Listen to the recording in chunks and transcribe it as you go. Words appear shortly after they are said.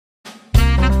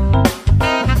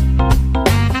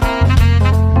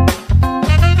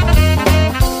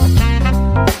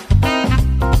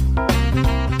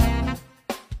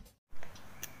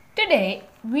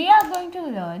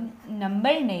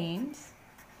number names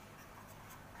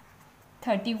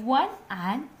 31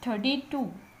 and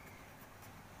 32.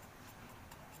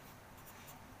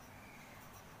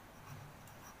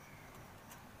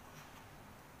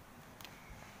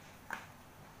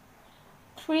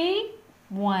 Three,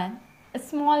 one, a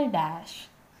small dash,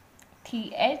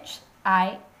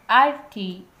 THIRTYONE,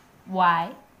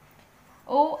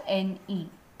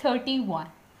 31.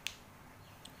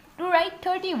 To write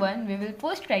 31, we will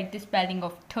first write the spelling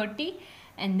of 30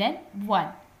 and then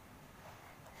 1.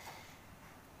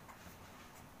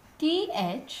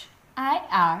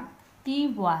 THIRTYONE,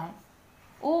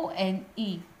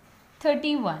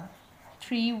 31.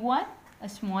 3, 1, a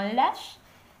small dash,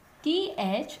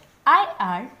 THIRTY,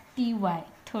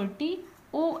 30,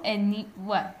 ONE,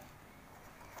 1.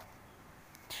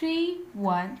 3,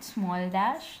 1, small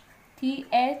dash,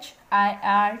 THIRTY,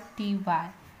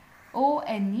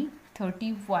 ONE,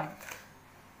 31.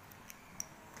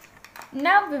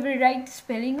 Now we will write the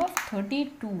spelling of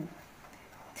 32.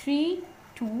 3,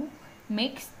 2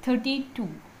 makes 32.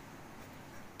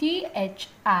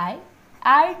 THIRTYTWO,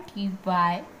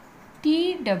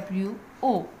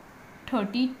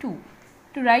 32.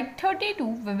 To write 32,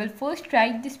 we will first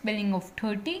write the spelling of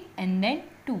 30 and then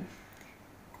 2.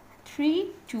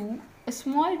 3, 2, a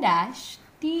small dash,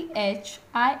 THIRTY,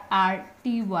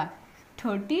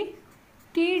 30,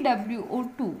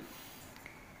 TWO2.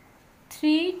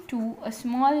 3, 2, a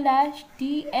small dash,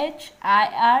 THIRTY,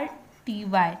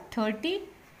 30,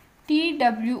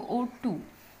 TWO2.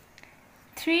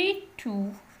 3,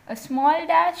 2, a small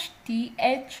dash,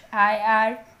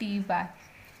 THIRTY,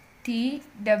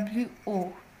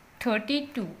 TWO,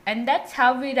 32. And that's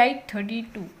how we write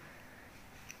 32.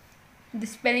 The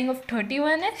spelling of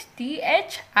 31 is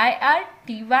THIRTYONE,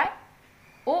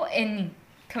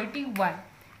 31.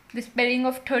 The spelling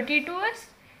of 32 is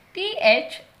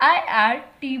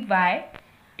THIRTY,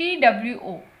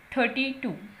 TWO,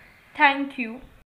 32. Thank you.